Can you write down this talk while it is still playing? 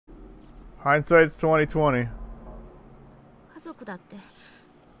Hindsight's 2020. 家族だって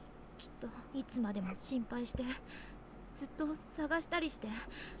きっといつまでも心配してずっと探したりして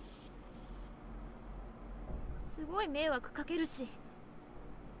すごい迷惑かけるし。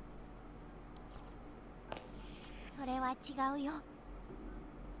それは違うよ。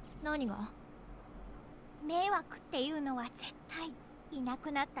何が？迷惑っていうのは絶対いな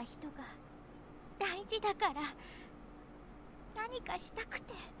くなった人が大事だから。何かしたく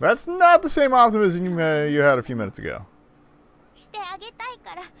て。 That's not the same optimism you had a few minutes ago. してあげたい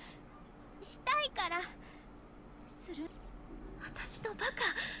から、したいから。する。私のバカ。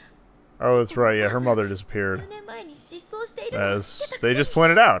 Oh, that's right. Yeah, her mother disappeared. 数年前に失踪しているのを知 As ってたくせ they に。 just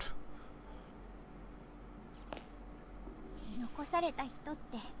pointed out. 残された人っ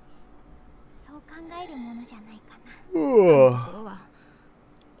てそう考えるものじゃないかな。と Ugh. ころは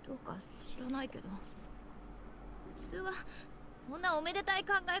どうか知らないけど普通はそんなおめでたい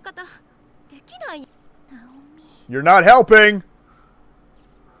考え方できない。ナオミ。 You're not helping.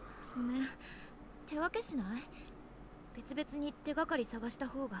 ごめん、手分けしない？別々に手がかり探した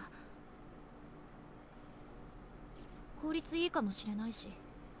方が効率いいかもしれないし。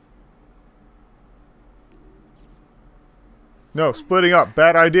 No, splitting up.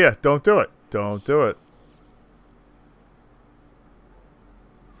 Bad idea. Don't do it. Don't do it.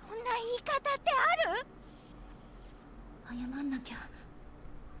 そんな言い方ってある？謝んなきゃ。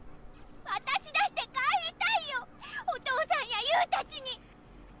私だって帰りたいよ。お父さんやユウたちに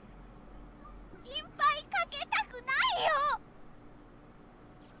心配かけたくないよ。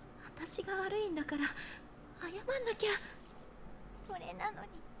私が悪いんだから謝んなきゃ。それなのに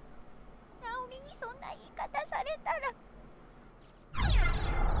ナオミにそんな言い方されたら。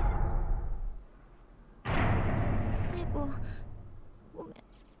聖子、ごめん。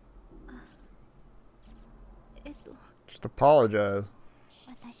Just apologize.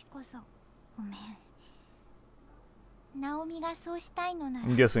 私こそごめん。ナオミがそうしたいのなら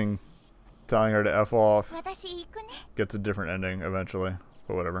I'm guessing telling her to F off 私行くね。 gets a different ending eventually.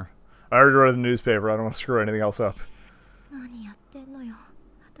 But whatever. I already read the newspaper. I don't want to screw anything else up. 何やってんのよ、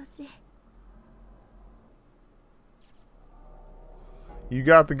私。 You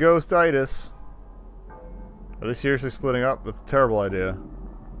got the ghostitis. Are they seriously splitting up? That's a terrible idea.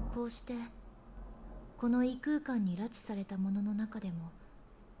 こうしてこの異空間に拉致された者の中でも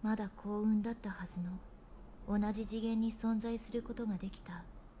まだ幸運だったはずの同じ次元に存在することができた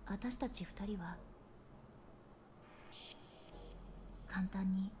私たち二人は簡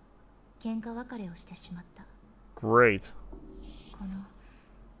単に喧嘩別れをしてしまった。 Great. この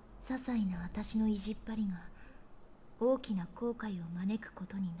些細な私の意地っ張りが大きな後悔を招くこ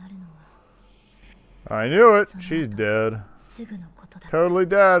とになるのは I knew it. She's dead. すぐのことだった。 Totally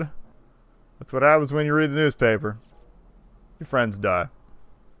dead. That's what happens when you read the newspaper. Your friends die.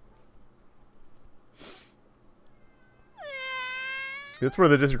 That's where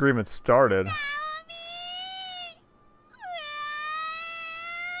the disagreement started.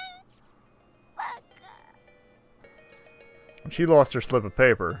 She lost her slip of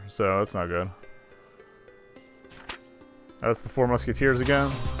paper, so that's not good. That's the Four Musketeers again.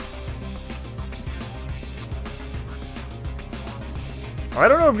 I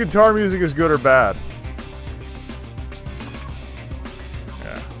don't know if guitar music is good or bad.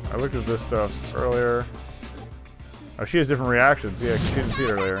 Yeah, I looked at this stuff earlier. Oh, she has different reactions. Yeah, she didn't see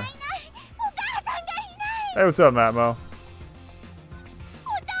it earlier. Hey, what's up, Matmo?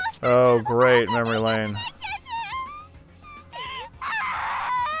 Oh, great, memory lane.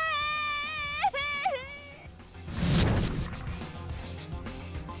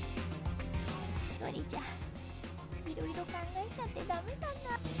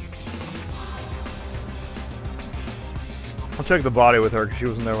 I'll check the body with her because she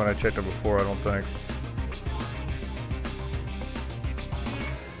wasn't there when I checked her before, I don't think.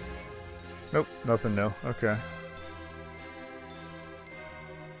 Nope, nothing new. Okay.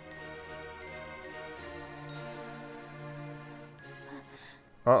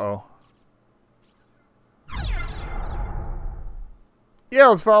 Uh-oh. Yeah,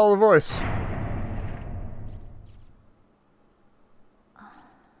 let's follow the voice.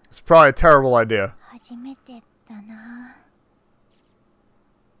 It's probably a terrible idea. 初めてだな。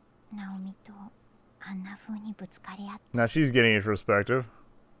ナオミとあんな風にぶつかり合って。 Now she's getting introspective.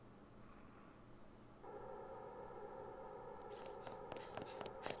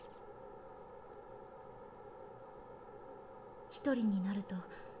 一人になると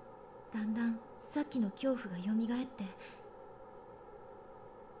だんだんさっきの恐怖がよみがえって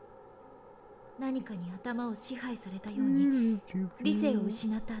何かに頭を支配されたように理性を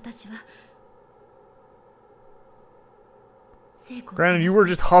失った私は Granted, you were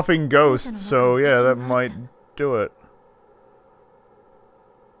just huffing ghosts, so yeah, that might do it.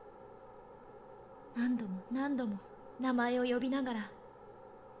 何度も何度も名前を呼びながら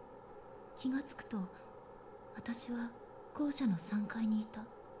気がつくと私は校舎の3階にいた。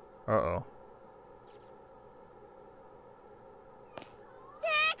Uh-oh. 聖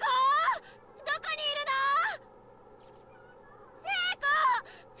子、どこにいるの？聖子、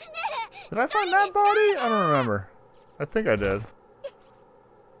ねえ。 Did I find that body? I don't remember. I think I did.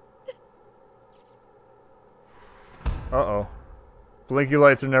 Uh-oh. Blinky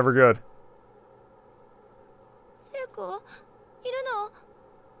lights are never good. 聖子、いるの？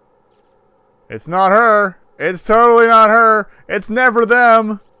 It's not her. It's totally not her. It's never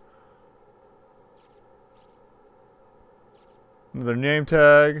them. Another name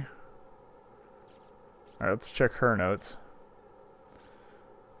tag. Alright, let's check her notes.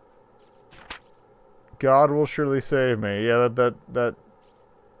 God will surely save me. Yeah, that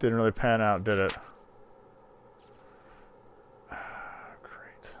didn't really pan out, did it?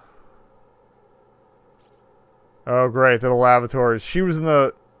 Great. Oh, great. The lavatories. She was in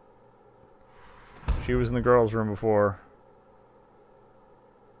the girls' room before.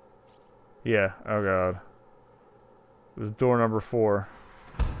 Yeah. Oh, God. It was door number 4.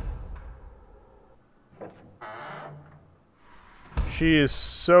 She is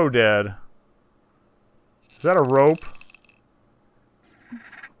so dead. Is that a rope?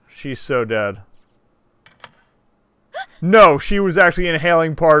 She's so dead. No, she was actually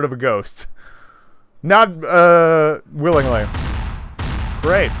inhaling part of a ghost. Not, willingly.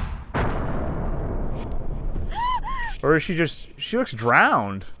 Great. Or is she just... She looks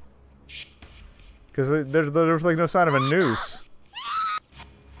drowned. Because there's like no sign of a noose.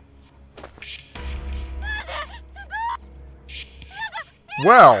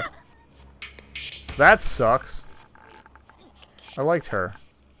 Well. That sucks. I liked her.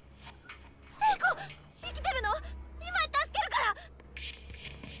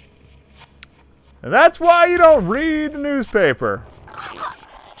 And that's why you don't read the newspaper.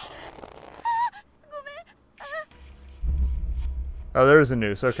 Oh, there's a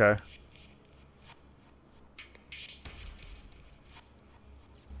noose. Okay.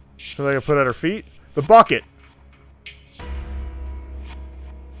 So they can put at her feet? The bucket.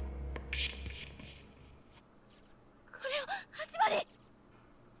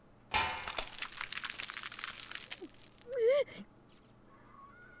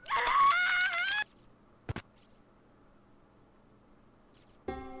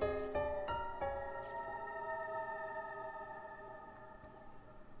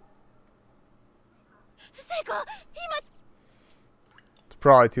 It's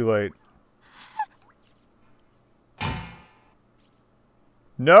probably too late.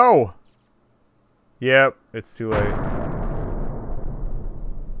 No! Yep, it's too late.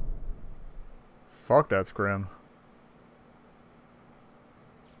 Fuck, that's grim.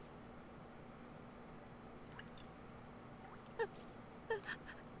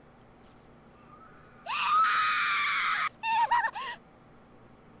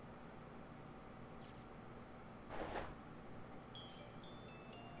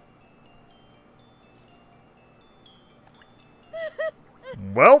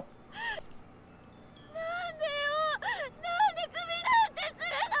 Well,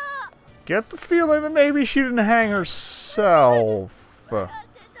 get the feeling that maybe she didn't hang herself.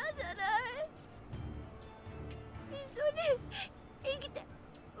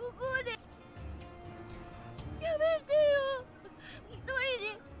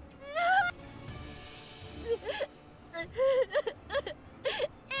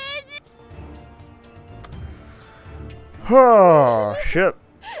 Oh, shit.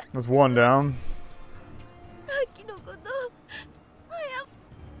 That's one down.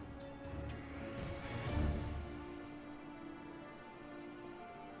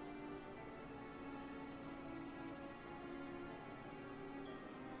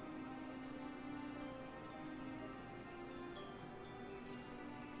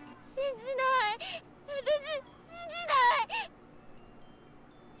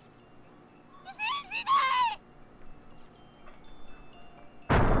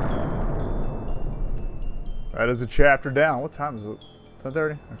 That is a chapter down. What time is it?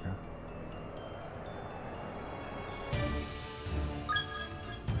 10:30? Okay.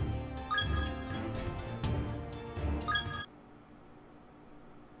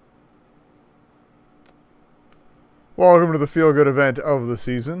 Welcome to the feel-good event of the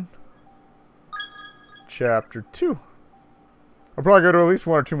season. Chapter 2. I'll probably go to at least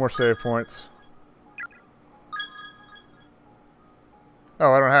 1 or 2 more save points.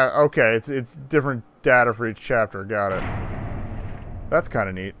 Oh, I don't have... Okay, it's different data for each chapter. Got it. That's kind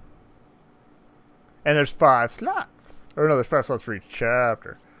of neat. And there's 5 slots. Or no, there's 5 slots for each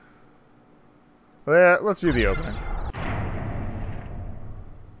chapter. Yeah, let's do the opening.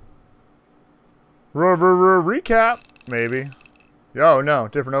 Recap, maybe. Oh no,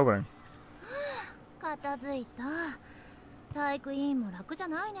 different opening. 片付いた。体育委員も楽じゃ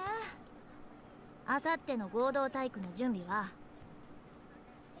ないね。あさっての合同体育の準備は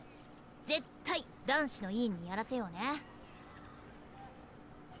絶対男子の委員にやらせようね。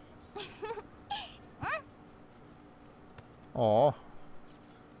Aw.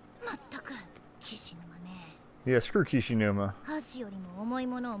 まったく岸沼ね。Yeah, screw Kishinuma. 箸よりも重い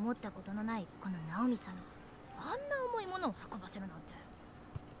ものを持ったことのないこのナオミさんにあんな重いものを運ばせるなんて。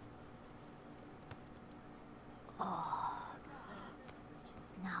ああ、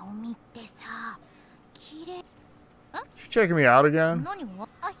ナオミってさ、綺麗。She's checking me out again? 何が？お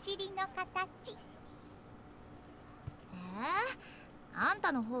尻の形。あん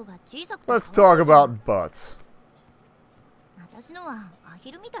たの方が小さくて。Let's talk about butts. 私のはア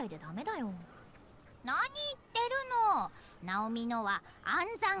ヒルみたいでダメだよ。何言ってるの。ナオミのは暗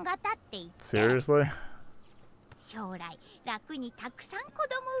算型って言って。 Seriously? 将来楽にたくさん子供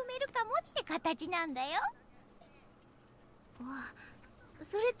産めるかもって形なんだよ。わ、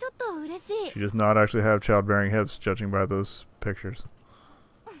それちょっと嬉しい。 She does not actually have childbearing hips, judging by those pictures.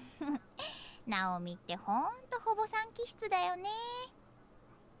 ナオミってほんとほぼ産気質だよね。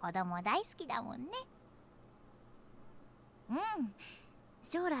子供大好きだもんね。うん。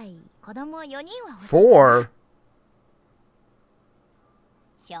将来子供4人は欲しい。 4?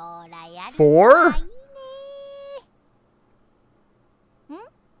 将来ある 4? いいね。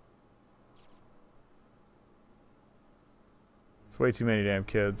It's way too many damn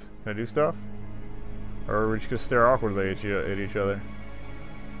kids. Can I do stuff? Or are we just gonna stare awkwardly at each other?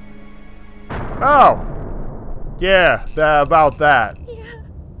 Oh! Yeah, about that.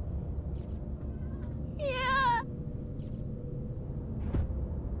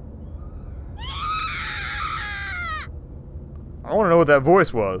 I want to know what that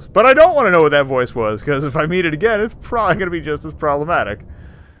voice was. But I don't want to know what that voice was, because if I meet it again, it's probably going to be just as problematic.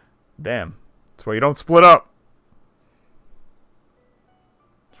 Damn. That's why you don't split up.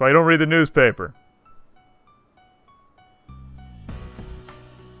 That's why you don't read the newspaper.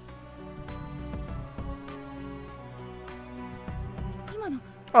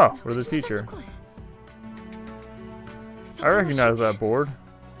 Oh, we're the teacher. I recognize that board.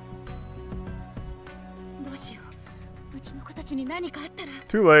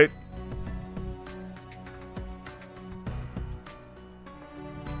 Too late.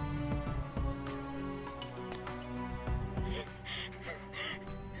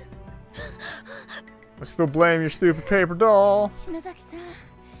 I still blame your stupid paper doll.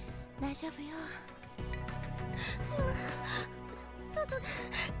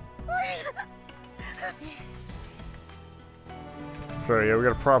 So yeah, we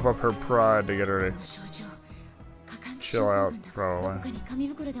gotta prop up her pride to get her to chill out, probably.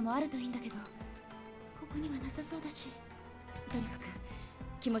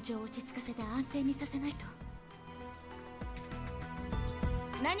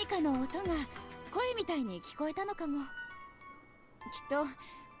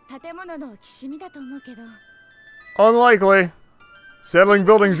 Unlikely. Settling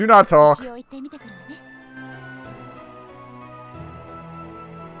buildings do not talk.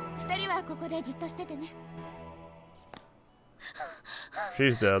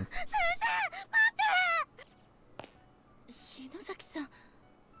 She's dead.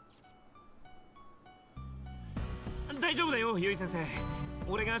 大丈夫だよ、ゆい先生。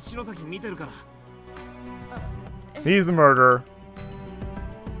俺が篠崎見てるから。He's the murderer.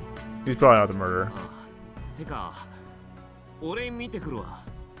 He's probably not the murderer. てか、俺見てくるわ。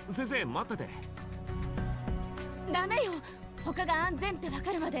先生、待ってて。ダメよ。他が安全ってわ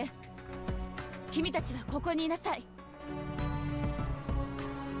かるまで。君たちはここにいなさい。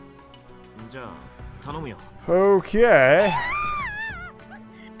じゃあ、頼むよ。Okay.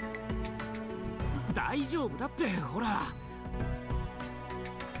 大丈夫だって、ほら。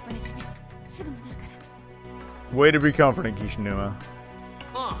お願いね。すぐ戻るから。Way to be comforting, Kishinuma.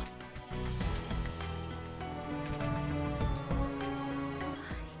 ああ。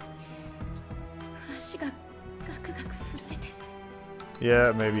足がガクガク震えてる。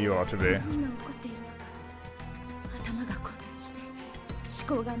Yeah, maybe you ought to be. 何が起こっているのか。頭が混乱して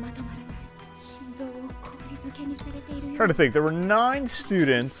思考がまとまらない。心臓を氷漬けにされているよ。 Trying to think. There were 9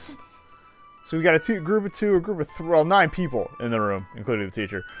 students. So we got a group of 2, a group of 3, well, 9 people in the room, including the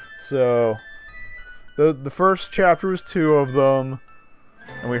teacher. So the first chapter was 2 of them,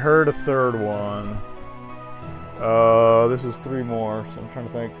 and we heard a third one. This is 3 more, so I'm trying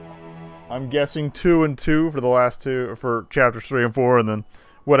to think. I'm guessing 2 and 2 for the last 2, for chapters 3 and 4, and then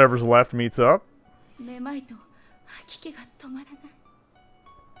whatever's left meets up. めまいと吐き気が止まらない。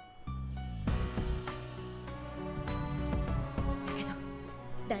だけど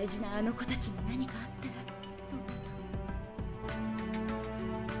大事なあの子たちに何かあったらと思う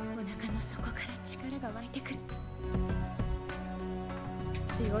と、お腹の底から力が湧いてくる。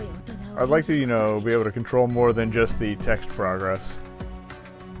強い大人を。I'd like to, you know, be able to control more than just the text progress.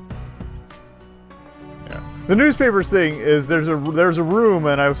 Yeah. The newspapers thing is there's a room,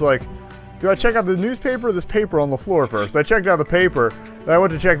 and I was like, do I check out the newspaper or this paper on the floor first? I checked out the paper, then I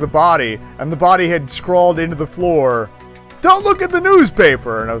went to check the body, and the body had scrawled into the floor, "Don't look at the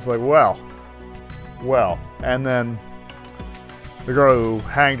newspaper!" And I was like, well. And then the girl who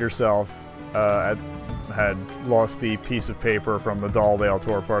hanged herself had lost the piece of paper from the doll they all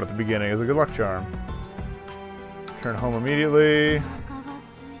tore apart at the beginning as a good luck charm. Turn home immediately.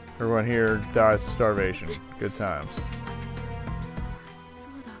 Everyone here dies of starvation. Good times.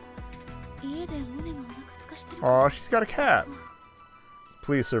 Aw, she's got a cat.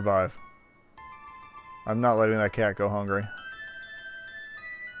 Please survive. I'm not letting that cat go hungry.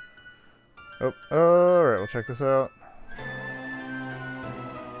 Oh, alright, we'll check this out.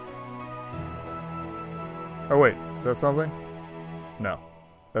 Oh wait, is that something? No.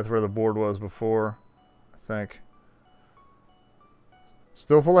 That's where the board was before, I think.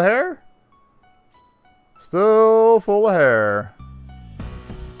 Still full of hair? Still full of hair.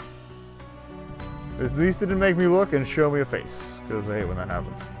 At least it didn't make me look and show me a face, because I hate when that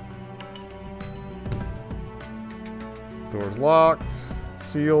happens. Door's locked,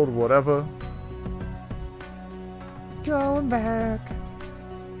 sealed, whatever. Going back.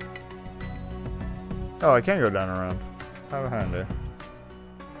 Oh, I can go down around. How handy.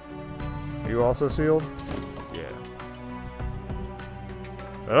 Are you also sealed? Yeah.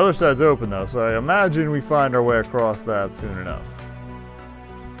 The other side's open though, so I imagine we find our way across that soon enough.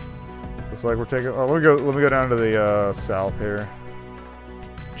 Looks like we're taking. Oh, let me go down to the south here,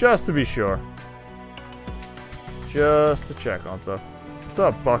 just to be sure. Just to check on stuff. What's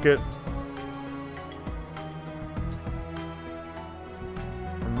up, Bucket?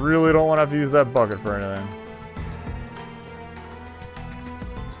 I really don't want to have to use that bucket for anything.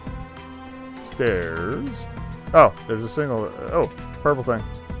 Stairs. Oh, there's a single. Oh, purple thing.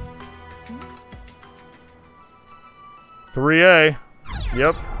 3A.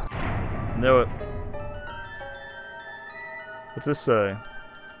 Yep. Knew it. What's this say?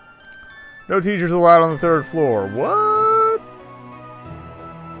 No teachers allowed on the 3rd floor. What?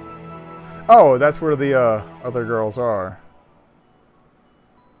 Oh, that's where the other girls are.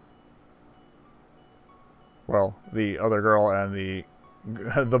 Well, the other girl and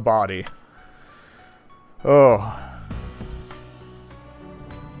the body. Oh.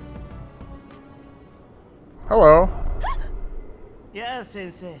 Hello. Yeah,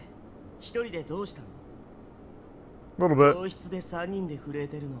 Sensei. 一人でどうしたの? A little bit. 教室で3人で震え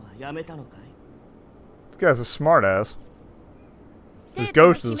てるのはやめたのかい? This guy's a smartass. This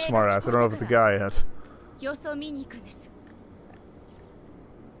ghost is a smartass. I don't know if it's a guy yet. 様子を見に行くんです。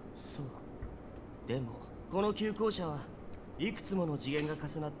そう。でもこの急行車はいくつもの次元が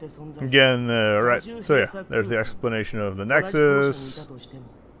重なって存在する。 Again, right. So yeah, there's the explanation of the Nexus.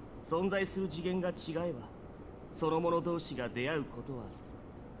 存在する次元が違えば、その者同士が出会うことは。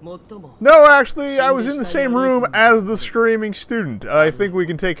 No, actually, I was in the same room as the screaming student. I think we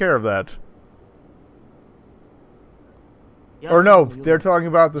can take care of that. Or no, they're talking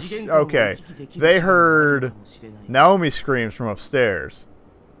about the... Okay. They heard Naomi screams from upstairs.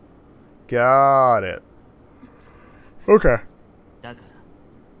 Got it. Okay.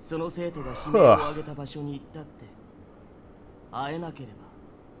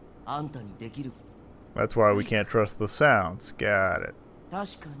 That's why we can't trust the sounds. Got it.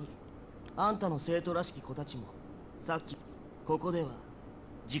 確かにあんたの生徒らしき子たちもさっきここでは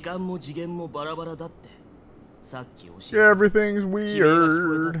時間も次元もバラバラだってさっき教えた Everything's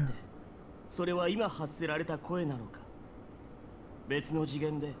weird それは今発せられた声なのか別の次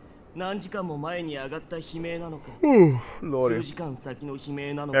元で何時間も前に上がった悲鳴なのか数時間先の悲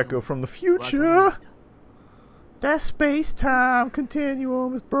鳴なのか Echo from the future That space-time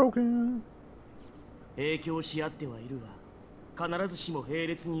continuum is broken 影響し合ってはいるが必ずしも並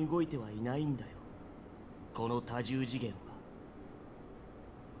列に動いてはいないんだよ。この多重次元は。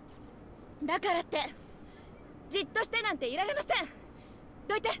だからってじっとしてなんていられません。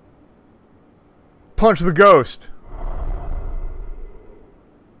どいて。Punch the ghost.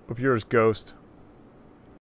 Up yours, ghost.